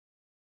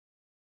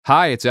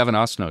Hi, it's Evan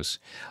Osnos.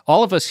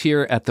 All of us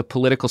here at The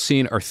Political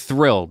Scene are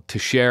thrilled to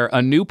share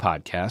a new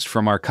podcast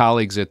from our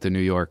colleagues at The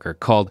New Yorker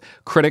called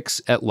Critics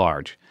at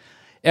Large.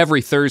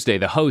 Every Thursday,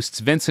 the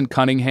hosts Vincent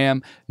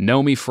Cunningham,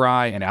 Naomi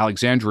Fry, and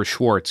Alexandra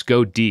Schwartz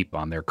go deep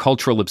on their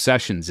cultural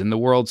obsessions in the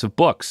worlds of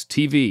books,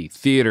 TV,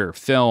 theater,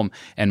 film,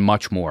 and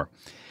much more.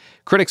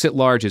 Critics at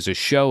Large is a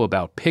show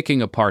about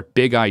picking apart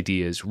big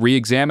ideas,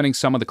 re-examining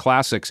some of the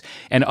classics,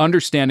 and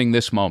understanding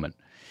this moment.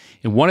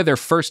 In one of their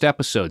first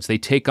episodes, they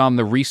take on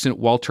the recent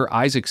Walter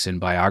Isaacson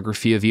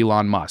biography of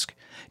Elon Musk.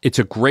 It's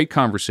a great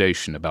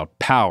conversation about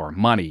power,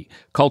 money,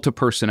 cult of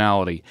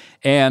personality,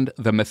 and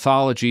the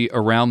mythology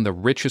around the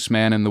richest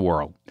man in the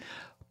world.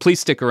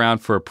 Please stick around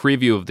for a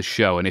preview of the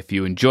show, and if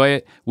you enjoy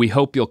it, we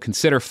hope you'll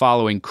consider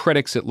following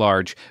Critics at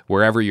Large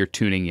wherever you're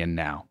tuning in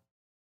now.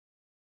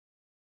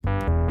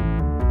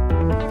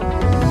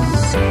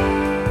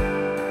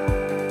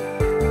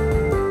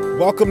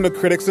 Welcome to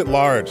Critics at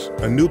Large,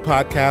 a new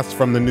podcast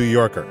from The New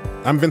Yorker.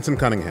 I'm Vincent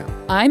Cunningham.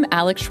 I'm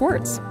Alex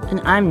Schwartz.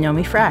 And I'm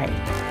Naomi Fry.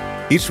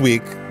 Each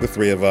week, the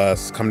three of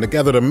us come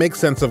together to make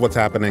sense of what's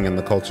happening in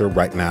the culture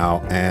right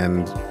now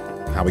and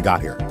how we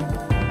got here.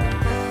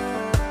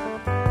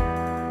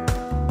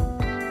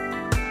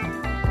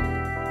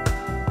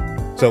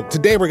 So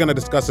today we're going to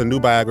discuss a new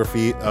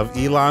biography of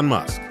Elon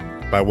Musk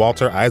by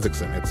Walter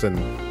Isaacson. It's an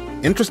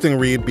interesting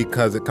read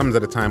because it comes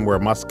at a time where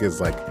Musk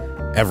is like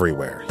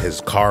everywhere. His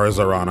cars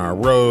are on our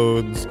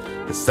roads.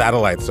 His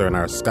satellites are in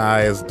our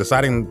skies,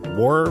 deciding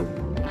war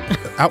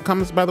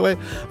outcomes, by the way.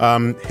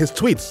 His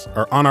tweets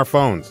are on our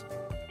phones.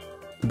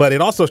 But it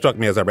also struck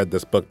me as I read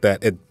this book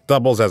that it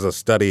doubles as a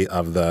study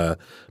of the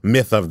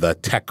myth of the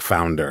tech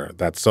founder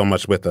that's so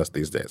much with us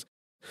these days.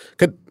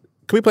 Could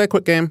we play a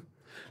quick game?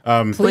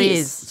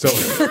 Please. So,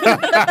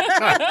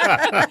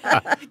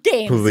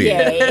 Games, please.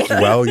 Yay.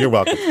 Well, you're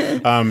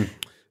welcome.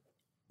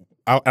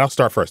 I'll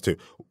start first, too.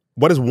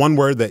 What is one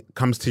word that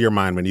comes to your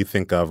mind when you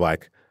think of,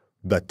 like,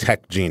 the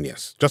tech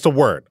genius? Just a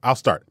word. I'll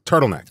start.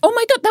 Turtleneck. Oh,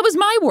 my God, that was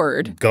my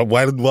word.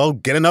 Well,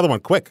 get another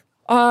one, quick.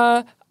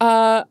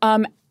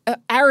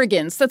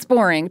 Arrogance. That's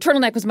boring.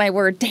 Turtleneck was my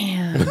word.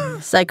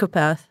 Damn.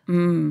 Psychopath.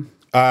 Too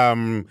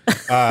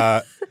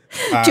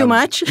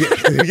much?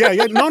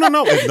 Yeah. No,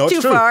 it's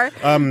Too true. far?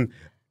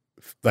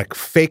 Like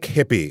fake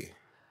hippie.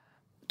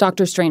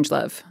 Dr.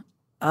 Strangelove.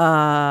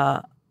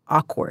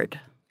 Awkward.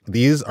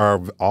 These are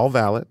all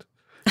valid.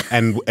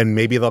 And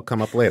maybe they'll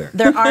come up later.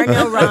 There are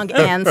no wrong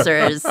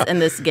answers in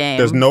this game.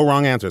 There's no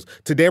wrong answers.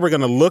 Today we're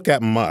going to look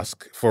at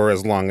Musk for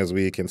as long as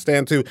we can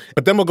stand to,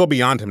 but then we'll go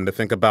beyond him to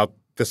think about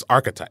this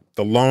archetype,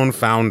 the lone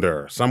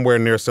founder somewhere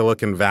near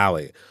Silicon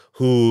Valley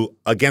who,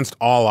 against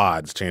all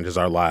odds, changes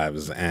our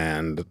lives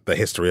and the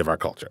history of our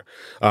culture.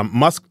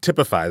 Musk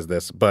typifies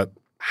this, but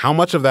how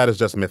much of that is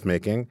just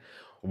myth-making?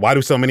 Why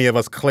do so many of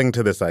us cling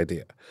to this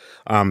idea?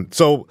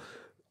 So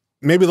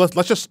maybe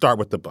let's just start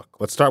with the book.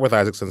 Let's start with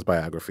Isaacson's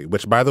biography,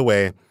 which, by the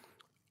way,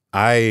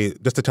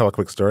 just to tell a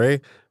quick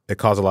story, it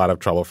caused a lot of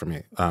trouble for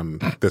me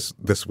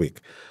this week.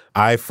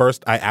 I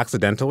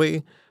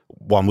accidentally,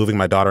 while moving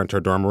my daughter into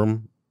her dorm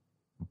room,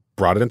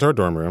 brought it into her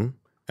dorm room,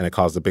 and it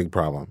caused a big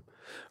problem.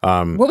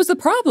 What was the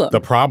problem?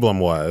 The problem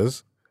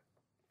was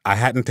I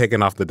hadn't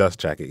taken off the dust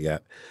jacket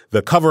yet.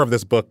 The cover of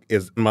this book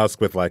is Musk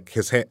with like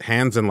his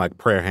hands in like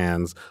prayer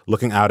hands,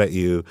 looking out at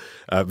you,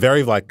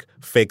 very like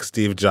fake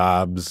Steve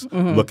Jobs,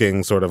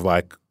 looking sort of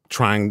like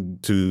trying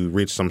to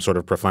reach some sort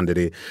of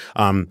profundity.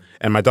 And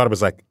my daughter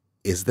was like,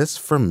 "Is this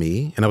for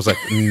me?" And I was like,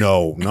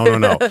 "No."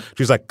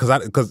 She's like,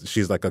 because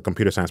she's like a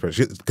computer science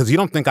person. Because you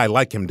don't think I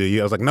like him, do you?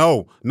 I was like,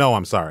 "No,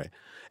 I'm sorry."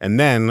 And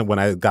then when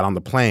I got on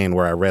the plane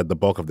where I read the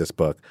bulk of this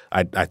book,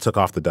 I took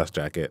off the dust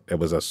jacket. It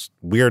was a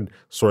weird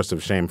source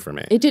of shame for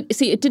me.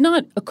 It did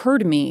not occur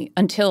to me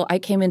until I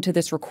came into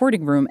this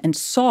recording room and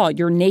saw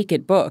your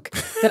naked book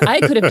that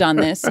I could have done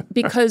this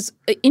because,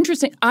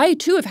 interesting, I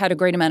too have had a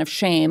great amount of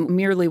shame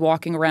merely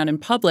walking around in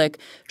public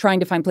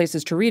trying to find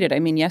places to read it. I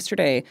mean,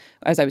 yesterday,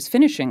 as I was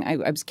finishing,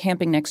 I was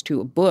camping next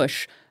to a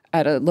bush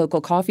at a local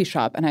coffee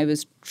shop, and I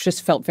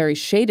just felt very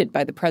shaded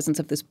by the presence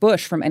of this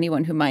bush from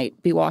anyone who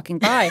might be walking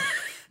by.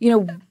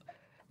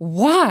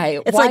 Why?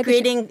 It's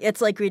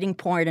like reading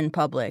porn in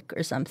public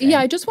or something.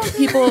 Yeah, I just want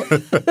people.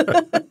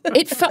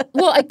 It felt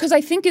because I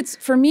think it's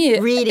for me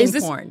reading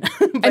porn.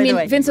 I mean,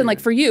 Vincent,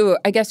 like for you,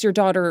 I guess your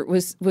daughter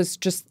was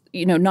just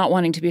not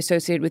wanting to be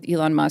associated with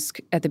Elon Musk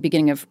at the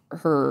beginning of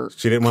her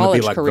She didn't want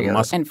to be like career. the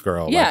Musk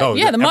girl.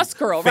 The Musk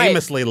girl, right?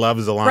 Famously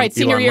loves Elon. Right,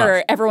 senior Elon year,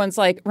 Musk. Everyone's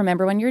like,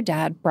 remember when your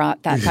dad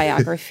brought that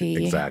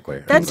biography?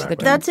 Exactly.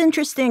 That's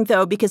interesting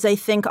though, because I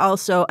think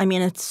also, I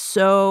mean, it's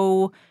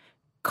so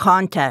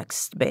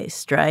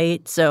context-based,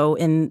 right? So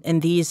in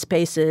these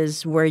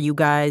spaces where you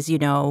guys,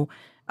 Vincent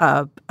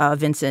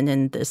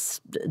in this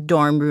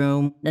dorm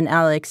room, and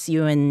Alex,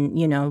 you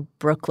in,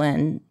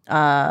 Brooklyn,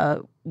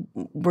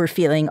 were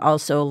feeling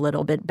also a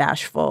little bit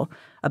bashful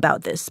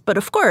about this. But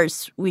of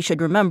course, we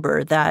should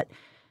remember that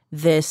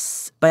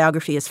this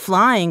biography is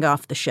flying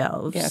off the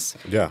shelves. Yes.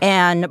 Yeah.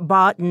 And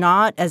bought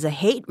not as a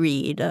hate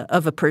read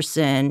of a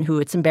person who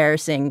it's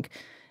embarrassing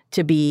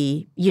to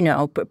be,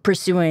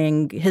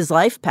 pursuing his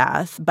life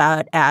path,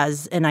 but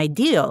as an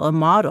ideal, a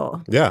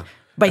model. Yeah.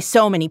 By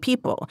so many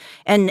people.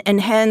 And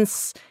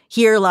hence,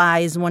 here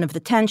lies one of the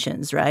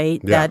tensions,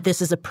 right? Yeah. That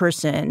this is a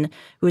person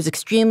who is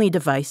extremely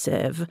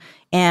divisive.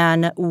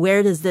 And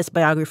where does this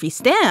biography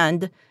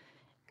stand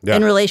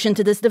in relation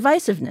to this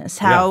divisiveness?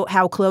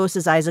 How close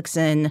is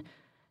Isaacson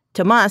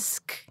to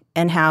Musk,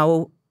 and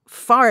how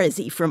far is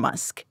he from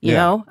Musk, you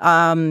know?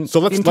 So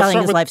let's telling start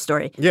his life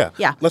story. Yeah.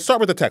 Yeah. Let's start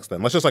with the text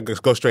then. Let's just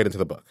go straight into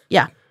the book.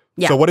 Yeah.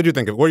 Yeah. So what did you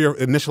think of? What were your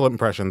initial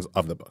impressions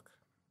of the book?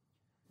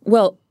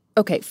 Well,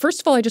 okay,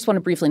 first of all, I just want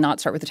to briefly not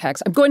start with the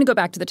text. I'm going to go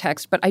back to the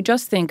text, but I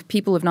just think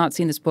people who have not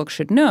seen this book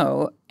should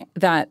know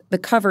that the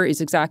cover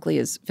is exactly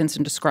as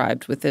Vincent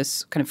described, with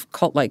this kind of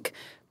cult-like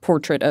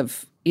portrait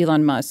of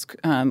Elon Musk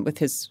with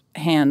his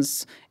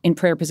hands in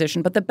prayer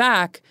position. But the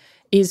back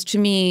is, to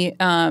me,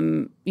 a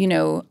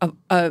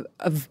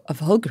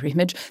vulgar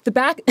image. The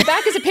back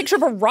is a picture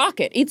of a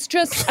rocket. It's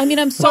just,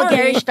 I'm sorry. Well,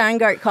 Gary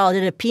Steingart called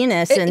it a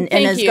penis in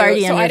his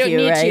Guardian so review, I don't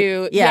need right?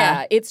 to.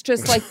 Yeah, it's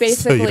just like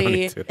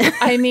basically,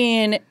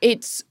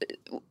 it's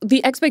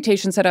the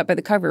expectations set up by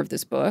the cover of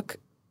this book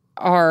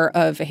are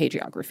of a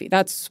hagiography.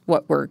 That's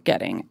what we're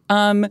getting.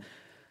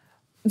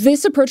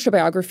 This approach to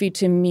biography,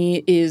 to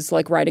me, is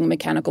like riding a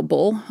mechanical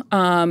bull.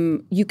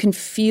 You can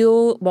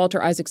feel Walter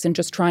Isaacson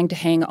just trying to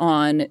hang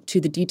on to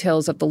the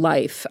details of the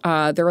life.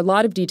 There are a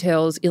lot of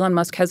details. Elon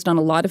Musk has done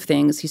a lot of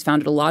things. He's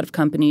founded a lot of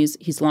companies.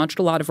 He's launched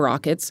a lot of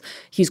rockets.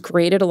 He's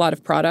created a lot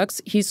of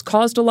products. He's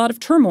caused a lot of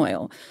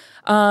turmoil.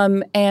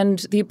 And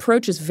the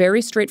approach is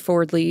very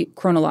straightforwardly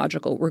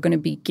chronological. We're going to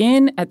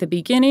begin at the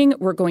beginning.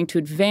 We're going to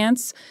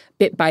advance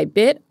bit by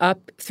bit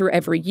up through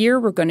every year.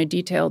 We're going to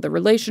detail the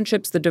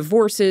relationships, the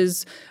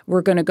divorces.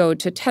 We're going to go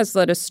to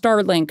Tesla, to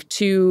Starlink,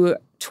 to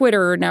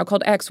Twitter, now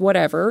called X,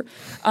 whatever.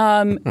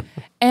 And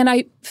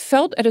I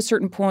felt at a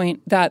certain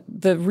point that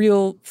the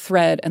real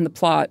thread and the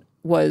plot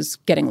was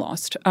getting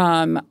lost.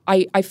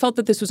 I felt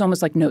that this was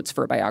almost like notes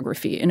for a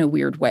biography in a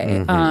weird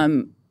way.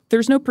 Mm-hmm.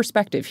 There's no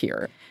perspective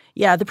here.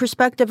 Yeah, the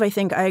perspective, I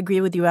think, I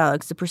agree with you,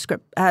 Alex.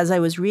 As I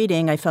was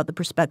reading, I felt the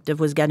perspective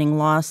was getting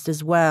lost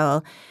as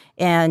well.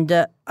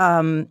 And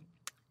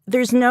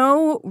there's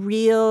no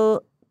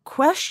real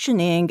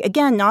questioning,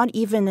 again, not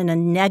even in a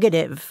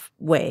negative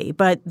way,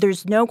 but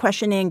there's no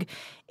questioning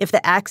if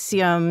the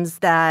axioms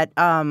that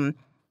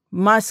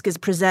Musk is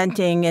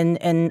presenting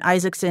and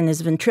Isaacson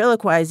is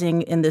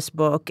ventriloquizing in this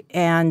book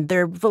and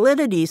their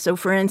validity. So,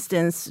 for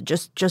instance,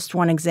 just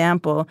one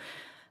example,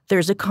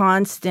 there's a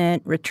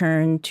constant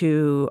return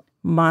to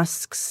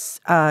Musk's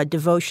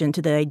devotion to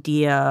the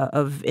idea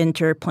of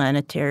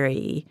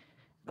interplanetary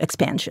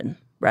expansion,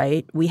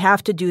 right? We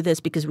have to do this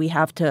because we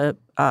have to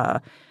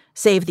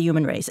save the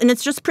human race. And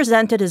it's just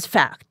presented as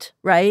fact,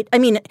 right?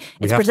 We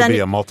have to be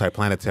a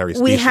multiplanetary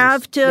species. We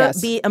have to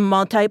be a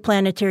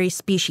multiplanetary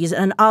species,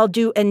 and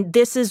and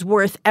this is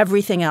worth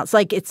everything else.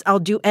 Like, I'll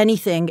do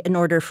anything in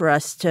order for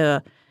us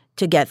to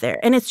get there.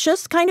 And it's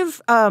just kind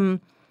of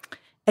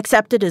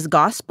accepted as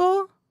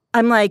gospel.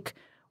 I'm like,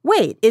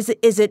 wait, is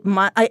it?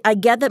 I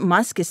get that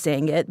Musk is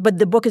saying it, but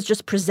the book is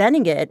just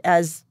presenting it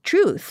as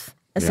truth,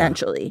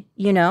 essentially.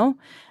 Yeah.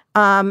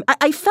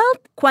 I felt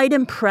quite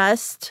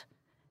impressed,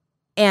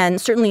 and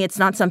certainly it's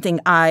not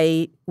something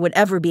I would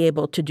ever be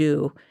able to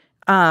do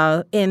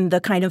in the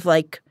kind of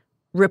like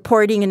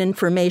reporting and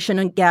information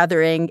and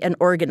gathering and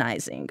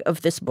organizing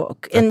of this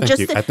book. And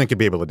I think you'd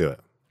be able to do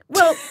it.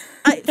 Well,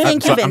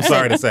 thank you, Vincent. I'm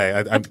sorry to say.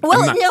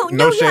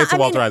 No shade to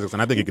Walter Isaacson.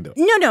 I think you can do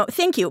it. No,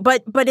 thank you.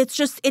 But it's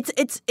just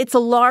it's a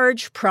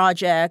large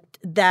project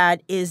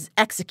that is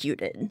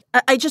executed.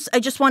 I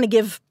just want to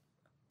give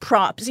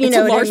props. You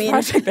know what I mean?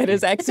 It's a large project that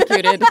is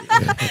executed.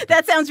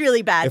 That sounds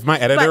really bad. If my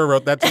editor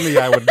wrote that to me,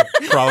 I would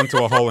crawl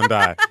into a hole and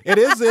die. It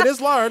is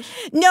large.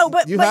 No,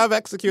 but you have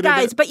executed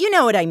guys, it. But you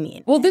know what I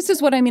mean. Well, this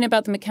is what I mean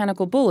about the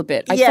mechanical bull a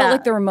bit. I felt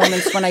like there were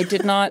moments when I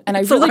did not, and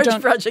it's I really a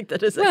large project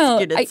that is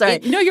executed. Sorry.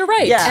 No, you're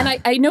right. Yeah.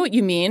 And I know what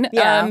you mean.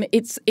 Yeah.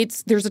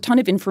 There's a ton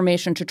of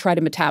information to try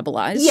to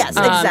metabolize. Yes,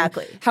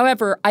 exactly.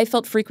 However, I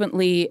felt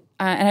frequently,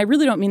 and I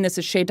really don't mean this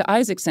as shade to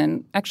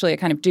Isaacson. Actually, I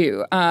kind of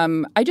do.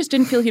 I just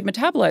didn't feel he'd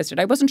metabolized it.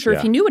 I wasn't sure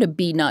if he knew what a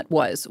bee nut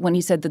was when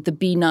he said that the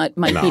bee nut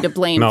might be to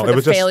blame for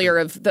the failure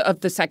of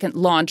the second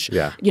launch.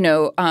 Yeah.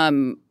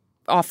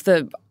 Off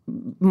the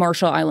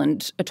Marshall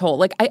Island atoll.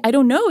 Like, I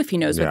don't know if he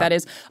knows what that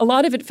is. A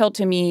lot of it felt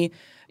to me,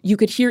 you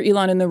could hear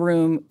Elon in the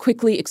room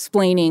quickly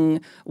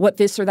explaining what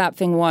this or that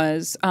thing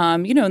was.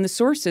 And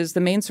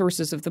the main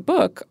sources of the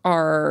book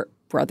are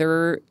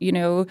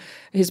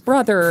his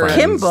brother. Friends.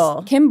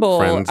 Kimball.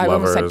 Friends, I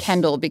almost said lovers.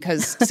 Kendall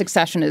because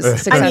Succession is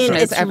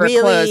it's ever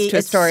close to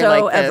a story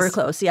like this. Ever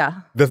close,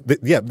 yeah.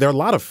 There are a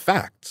lot of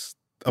facts.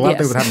 A lot of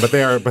things that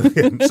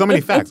happen, but so many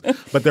facts,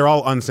 but they're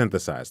all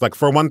unsynthesized. Like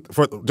for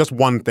just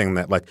one thing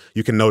that like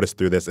you can notice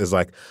through this is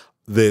like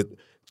the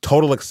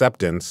total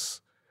acceptance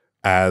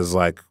as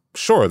like,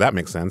 sure, that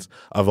makes sense,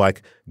 of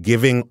like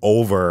giving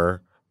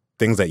over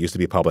things that used to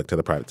be public to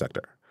the private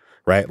sector.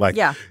 right? Like,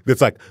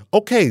 it's like,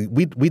 okay,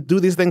 we do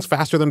these things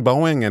faster than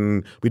Boeing,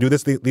 and we do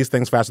these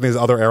things faster than these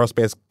other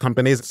aerospace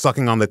companies,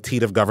 sucking on the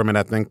teat of government,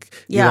 I think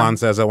Elon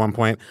says at one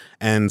point,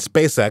 and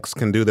SpaceX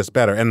can do this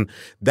better. And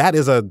that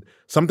is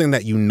something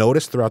that you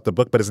notice throughout the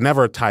book, but it's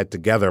never tied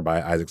together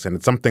by Isaacson.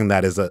 It's something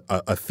that is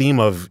a theme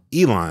of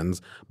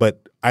Elon's,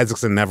 but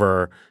Isaacson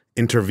never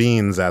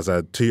intervenes as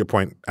to your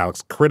point,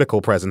 Alex,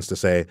 critical presence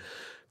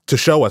to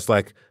show us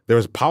like there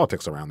was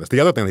politics around this. The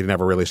other thing that he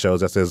never really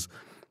shows us is,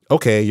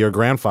 okay, your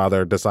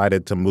grandfather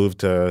decided to move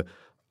to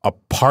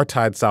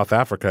apartheid South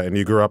Africa and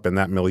you grew up in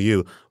that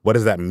milieu. What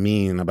does that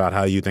mean about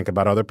how you think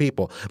about other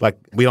people? Like,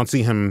 we don't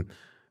see him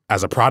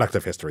as a product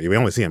of history. We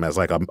only see him as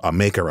like a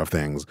maker of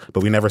things,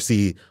 but we never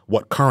see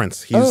what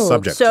currents he's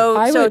subject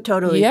to. So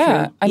totally true.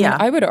 I mean,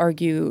 I would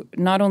argue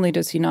not only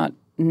does he not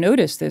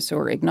notice this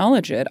or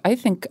acknowledge it, I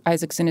think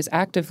Isaacson is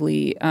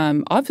actively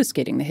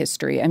obfuscating the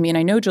history. I mean,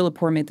 I know Jill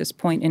Lepore made this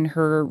point in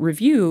her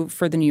review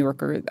for The New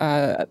Yorker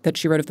that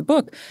she wrote of the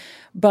book.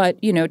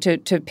 But, you know, to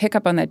pick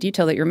up on that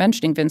detail that you're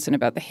mentioning, Vincent,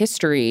 about the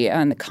history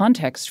and the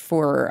context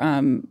for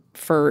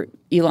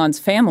Elon's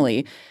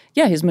family,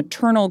 his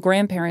maternal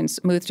grandparents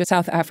moved to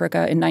South Africa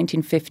in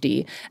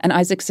 1950. And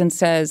Isaacson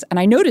says, and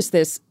I noticed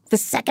this the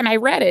second I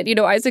read it,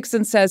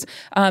 Isaacson says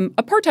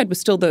apartheid was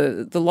still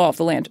the law of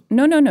the land.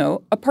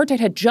 No. Apartheid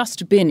had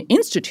just been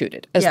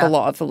instituted as the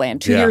law of the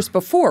land 2 years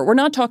before. We're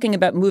not talking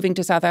about moving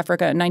to South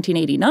Africa in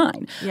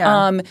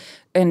 1989.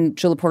 And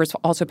Jill Lepore has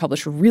also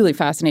published a really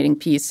fascinating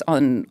piece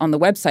on the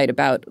website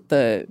about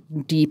the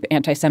deep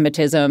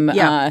anti-Semitism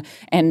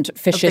and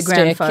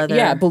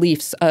fascistic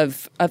beliefs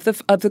of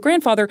the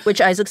grandfather,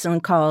 which Isaacson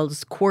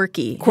calls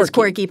quirky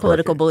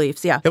political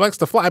beliefs. Yeah, he likes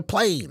to fly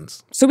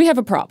planes. So we have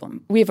a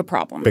problem.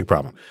 Big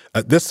problem.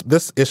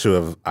 This issue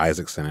of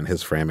Isaacson and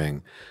his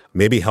framing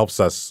maybe helps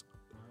us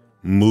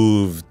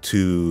move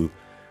to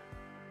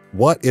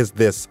what is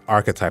this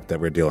archetype that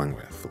we're dealing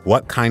with?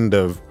 What kind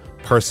of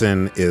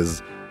person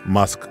is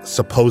Musk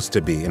supposed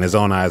to be in his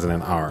own eyes and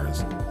in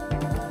ours?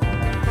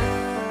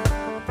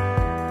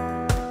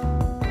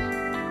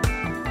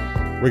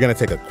 We're going to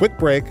take a quick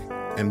break,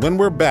 and when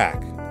we're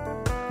back,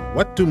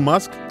 what do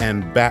Musk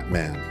and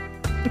Batman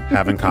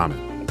have in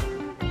common?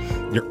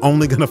 You're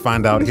only going to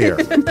find out here.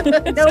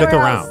 Stick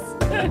around.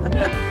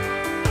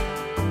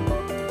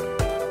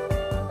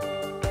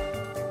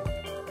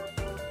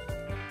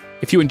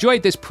 If you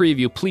enjoyed this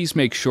preview, please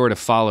make sure to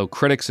follow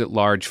Critics at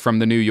Large from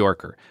The New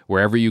Yorker,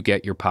 wherever you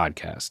get your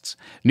podcasts.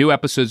 New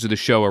episodes of the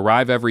show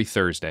arrive every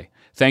Thursday.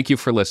 Thank you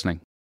for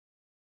listening.